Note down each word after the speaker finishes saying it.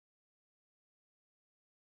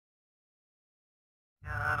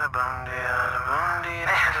I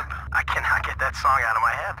cannot get that song out of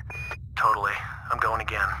my head. Totally. I'm going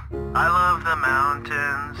again. I love the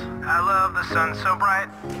mountains. I love the sun so bright.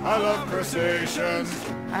 I love crustaceans.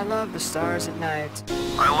 I love the stars at night.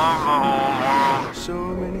 I love the whole world. So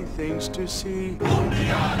many things to see. I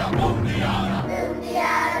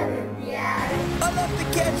love the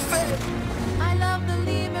catfish. I love the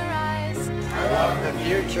lemur eyes. I love the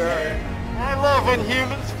future. I love when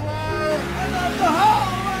humans fly. I love the whole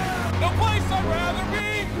world. No place I'd rather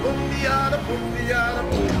be. Bundiana, bundiana,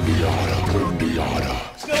 Bundiana, bundiana.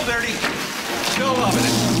 Still dirty. Still loving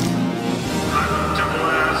it. I love to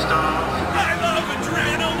blast off. I love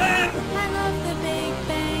adrenaline. I love the Big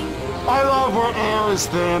Bang. I love where air is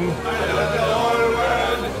thin. I love the whole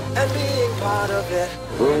world. And being part of it.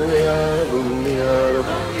 Bundiana, bundiana,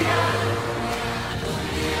 bundiana.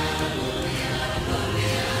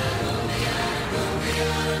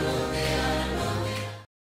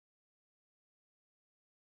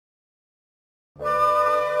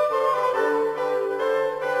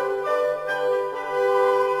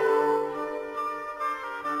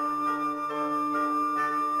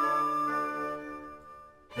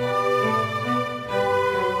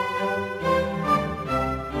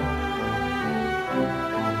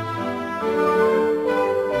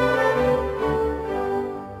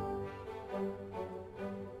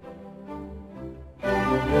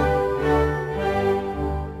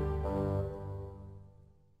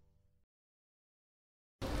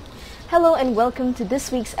 Hello and welcome to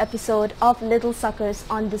this week's episode of Little Suckers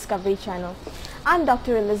on Discovery Channel. I'm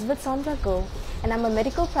Dr. Elizabeth Sandra Go, and I'm a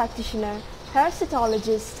medical practitioner,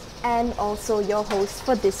 parasitologist, and also your host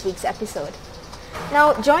for this week's episode.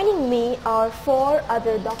 Now, joining me are 4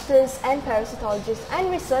 other doctors and parasitologists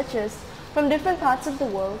and researchers from different parts of the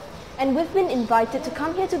world, and we've been invited to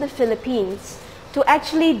come here to the Philippines to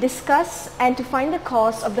actually discuss and to find the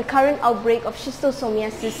cause of the current outbreak of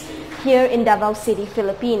schistosomiasis here in Davao City,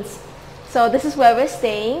 Philippines. So this is where we're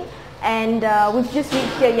staying, and we've just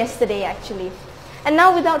reached here yesterday actually. And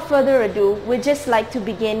now, without further ado, we'd just like to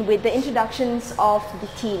begin with the introductions of the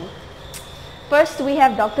team. First, we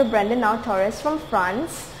have Dr. Brendan Torres from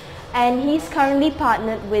France, and he's currently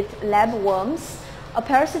partnered with Lab Worms, a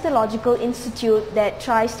parasitological institute that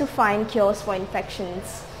tries to find cures for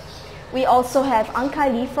infections. We also have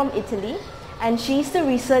Anka Lee from Italy, and she's the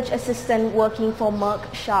research assistant working for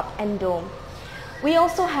Merck, Sharp and Dome. We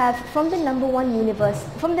also have from the number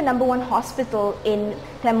one hospital in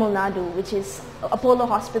Tamil Nadu, which is Apollo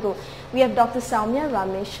Hospital, we have Dr. Soumya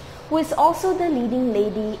Ramesh, who is also the leading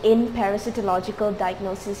lady in parasitological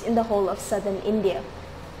diagnosis in the whole of southern India.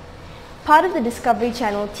 Part of the Discovery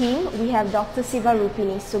Channel team, we have Dr.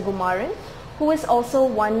 Sivarupini Sugumaran, who is also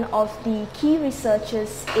one of the key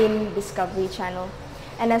researchers in Discovery Channel.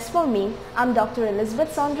 And as for me, I'm Dr.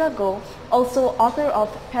 Elizabeth Sandra Go, also author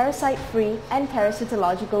of Parasite-Free and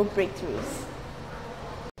Parasitological Breakthroughs.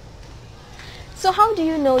 So how do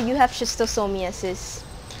you know you have schistosomiasis?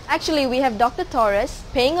 Actually, we have Dr. Torres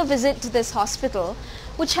paying a visit to this hospital,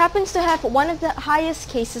 which happens to have one of the highest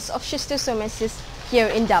cases of schistosomiasis here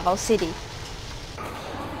in Davao City.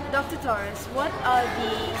 Dr. Torres, what are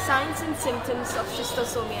the signs and symptoms of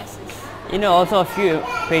schistosomiasis? Although a few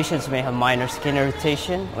patients may have minor skin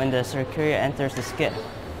irritation when the cercoria enters the skin,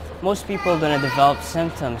 most people do not develop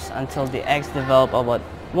symptoms until the eggs develop about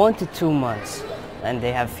 1 to 2 months, and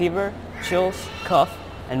they have fever, chills, cough,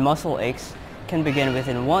 and muscle aches can begin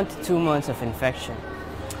within 1 to 2 months of infection.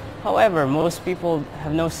 However, most people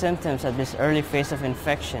have no symptoms at this early phase of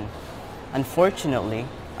infection. Unfortunately,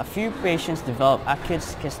 a few patients develop acute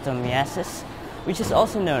schistosomiasis, which is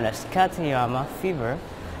also known as Katayama fever,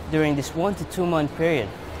 during this 1 to 2 month period,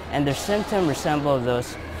 and their symptoms resemble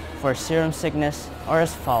those for serum sickness or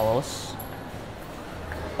as follows: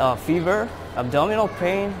 fever, abdominal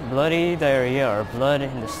pain, bloody diarrhea or blood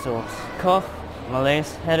in the stools, cough,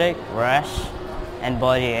 malaise, headache, rash, and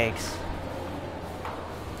body aches.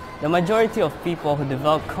 The majority of people who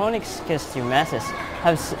develop chronic schistosomiasis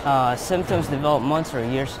have symptoms develop months or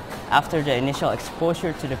years after the initial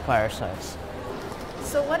exposure to the parasites.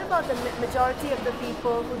 So what about the majority of the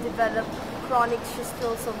people who develop chronic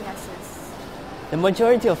schistosomiasis? The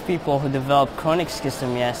majority of people who develop chronic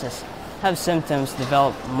schistosomiasis have symptoms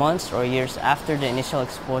develop months or years after the initial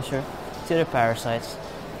exposure to the parasites,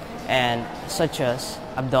 and such as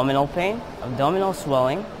abdominal pain, abdominal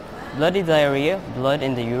swelling, bloody diarrhea, blood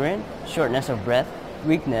in the urine, shortness of breath,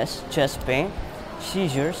 weakness, chest pain,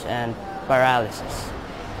 seizures, and paralysis.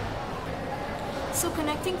 So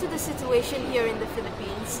connecting to the situation here in the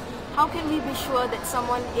Philippines, how can we be sure that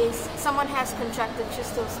someone has contracted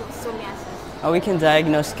schistosomiasis? We can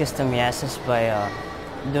diagnose schistosomiasis by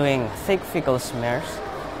doing thick fecal smears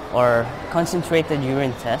or concentrated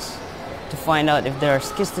urine tests to find out if there are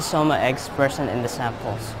schistosoma eggs present in the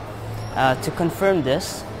samples. To confirm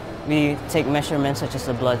this, we take measurements such as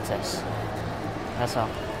a blood test. That's all.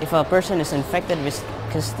 If a person is infected with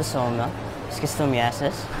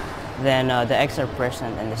schistosomiasis, then the eggs are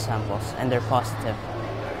present in the samples and they're positive.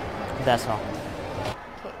 That's all.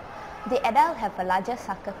 Okay. The adult have a larger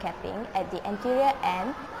sucker capping at the anterior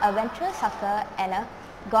end, a ventral sucker and a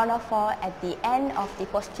gonophore at the end of the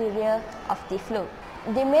posterior of the fluke.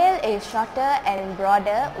 The male is shorter and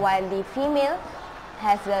broader while the female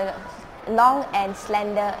has a long and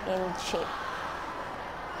slender in shape.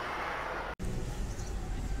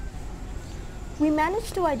 We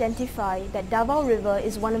managed to identify that Davao River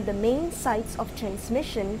is one of the main sites of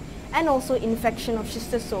transmission and also infection of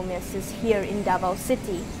schistosomiasis here in Davao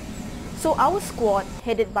City. So our squad,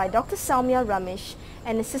 headed by Dr. Saumya Ramesh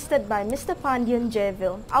and assisted by Mr. Pandian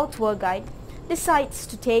Jayaville, our tour guide, decides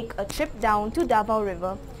to take a trip down to Davao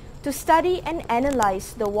River to study and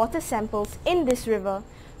analyze the water samples in this river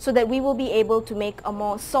so that we will be able to make a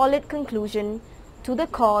more solid conclusion to the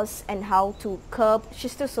cause and how to curb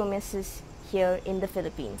schistosomiasis here in the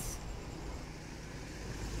Philippines.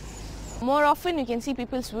 More often you can see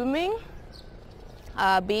people swimming,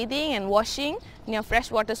 bathing and washing near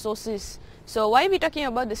freshwater sources. So why are we talking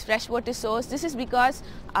about this freshwater source? This is because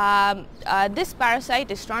this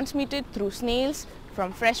parasite is transmitted through snails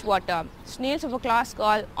from freshwater. Snails of a class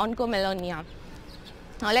called Oncomelonia.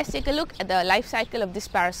 Now let's take a look at the life cycle of this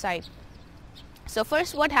parasite. So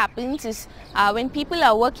first what happens is when people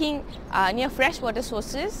are working near freshwater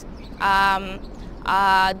sources,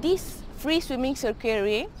 these free swimming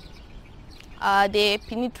cercariae, they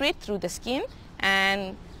penetrate through the skin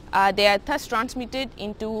and they are thus transmitted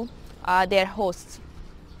into their hosts.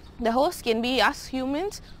 The hosts can be us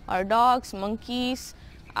humans or dogs, monkeys,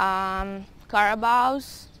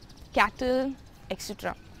 carabaos, cattle,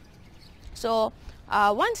 etc. So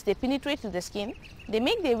once they penetrate through the skin, they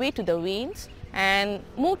make their way to the veins and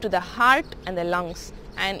move to the heart and the lungs,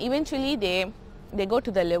 and eventually they go to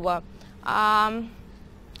the liver.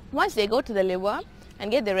 Once they go to the liver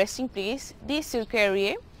and get the resting place, these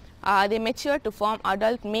cercariae, they mature to form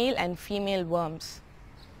adult male and female worms.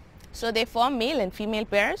 So they form male and female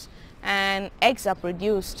pairs and eggs are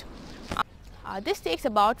produced. This takes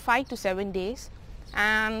about 5 to 7 days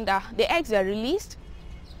and the eggs are released.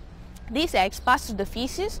 These eggs pass through the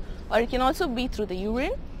feces or it can also be through the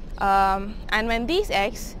urine. And when these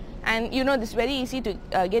eggs, and you know this is very easy to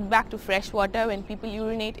get back to fresh water when people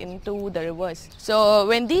urinate into the rivers. So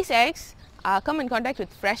when these eggs come in contact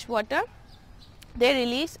with fresh water, they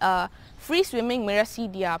release free swimming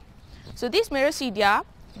miracidia. So these miracidia,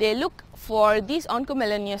 they look for these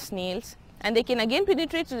Oncomelonia snails and they can again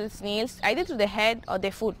penetrate to the snails either through the head or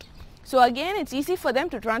their foot. So again it's easy for them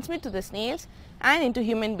to transmit to the snails and into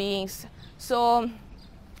human beings. So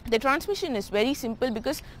the transmission is very simple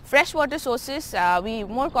because freshwater sources, we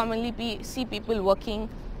more commonly see people working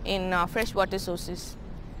in freshwater sources.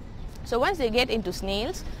 So once they get into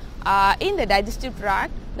snails, in the digestive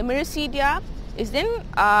tract, the miracidia is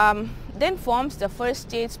then forms the first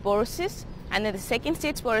stage sporocyst and then the second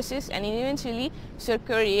stage sporocyst and eventually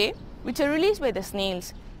cercariae, which are released by the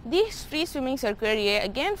snails. These free swimming cercariae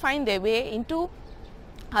again find their way into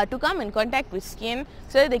to come in contact with skin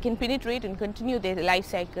so that they can penetrate and continue their life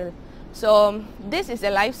cycle. So this is the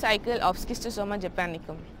life cycle of Schistosoma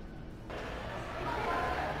japonicum.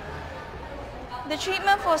 The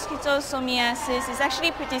treatment for schistosomiasis is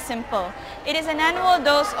actually pretty simple. It is an annual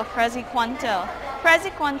dose of praziquantel.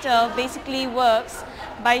 Praziquantel basically works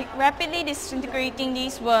by rapidly disintegrating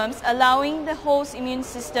these worms, allowing the host immune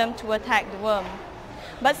system to attack the worm.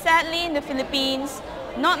 But sadly in the Philippines,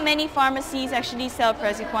 not many pharmacies actually sell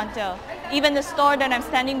praziquantel. Even the store that I'm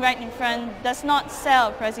standing right in front does not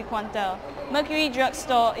sell praziquantel. Mercury Drug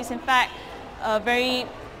Store is in fact a very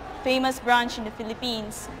famous branch in the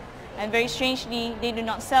Philippines. And very strangely, they do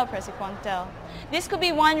not sell praziquantel. This could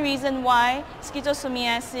be one reason why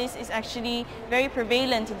schistosomiasis is actually very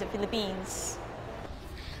prevalent in the Philippines.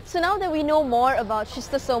 So now that we know more about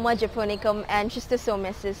Schistosoma japonicum and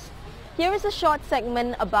schistosomiasis, here is a short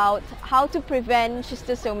segment about how to prevent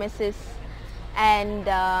schistosomiasis and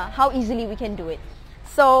how easily we can do it.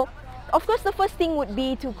 So, of course, the first thing would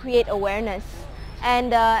be to create awareness.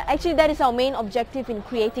 And actually that is our main objective in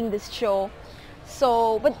creating this show.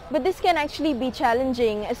 So, but this can actually be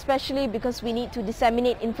challenging, especially because we need to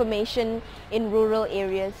disseminate information in rural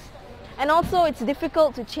areas. And also it's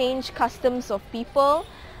difficult to change customs of people,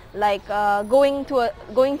 like going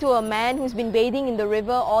to a man who's been bathing in the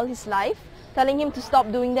river all his life, telling him to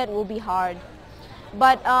stop doing that will be hard.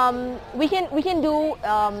 But we can do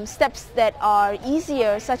steps that are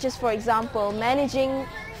easier, such as, for example, managing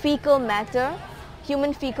fecal matter,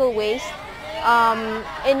 human fecal waste,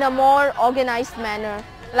 in a more organized manner,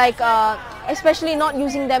 like especially not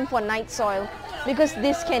using them for night soil, because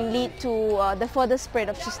this can lead to the further spread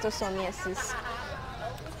of schistosomiasis.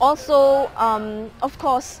 Also, of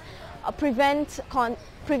course, prevent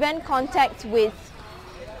contact with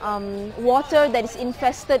water that is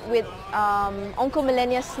infested with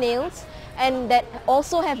Onchomillenia snails and that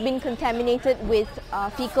also have been contaminated with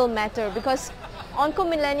fecal matter, because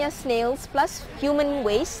Onchomillenia snails plus human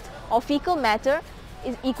waste or fecal matter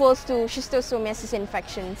is equals to schistosomiasis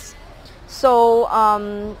infections. So,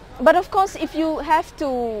 but of course, if you have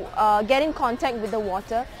to get in contact with the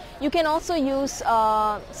water, you can also use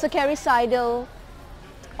saccharicidal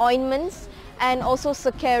ointments and also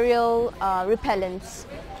saccharial repellents.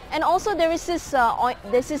 And also there is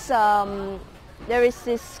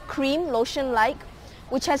this cream, lotion-like,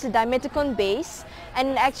 which has a dimethicone base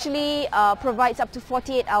and actually provides up to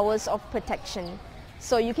 48 hours of protection.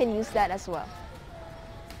 So you can use that as well.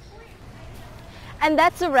 And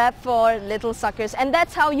that's a wrap for Little Suckers, and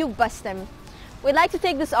that's how you bust them. We'd like to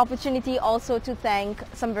take this opportunity also to thank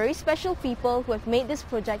some very special people who have made this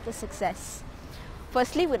project a success.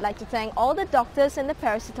 Firstly, we'd like to thank all the doctors and the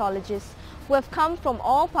parasitologists who have come from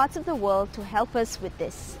all parts of the world to help us with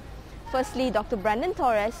this. Firstly, Dr. Brandon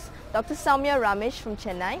Torres, Dr. Soumya Ramesh from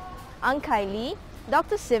Chennai, Ang Kai Lee,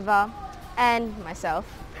 Dr. Siva, and myself.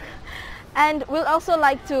 And we'll also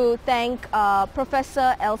like to thank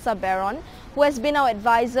Professor Elsa Baron, who has been our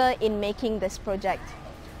advisor in making this project.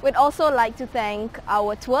 We'd also like to thank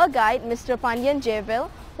our tour guide, Mr. Pandian Javel,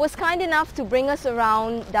 who was kind enough to bring us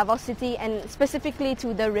around Davao City and specifically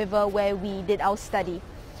to the river where we did our study.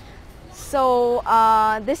 So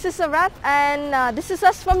this is a wrap, and this is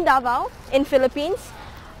us from Davao in Philippines,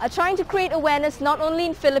 trying to create awareness not only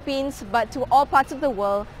in Philippines but to all parts of the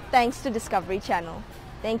world thanks to Discovery Channel.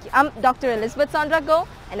 Thank you. I'm Dr. Elizabeth Sandra Go,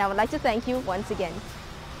 and I would like to thank you once again.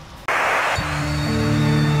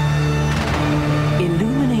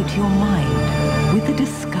 Illuminate your mind with the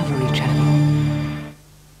Discovery Channel.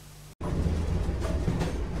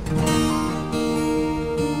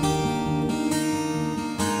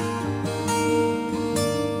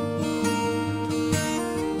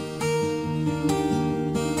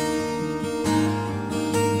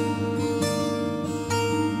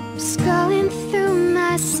 Scrolling through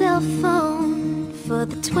my cell phone for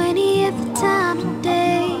the 20th time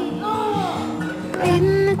today,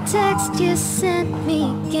 reading the text you sent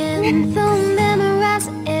me again, though memorize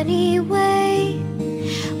it anyway.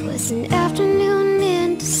 Was an afternoon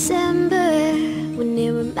in December when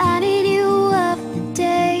it reminded you of the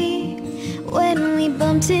day when we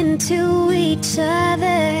bumped into each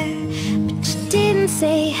other, but you didn't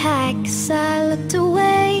say hi 'cause I looked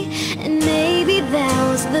away. And maybe that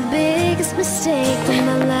was the biggest mistake of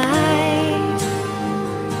my life.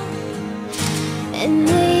 And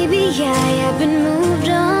maybe I have been moved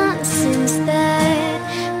on since that.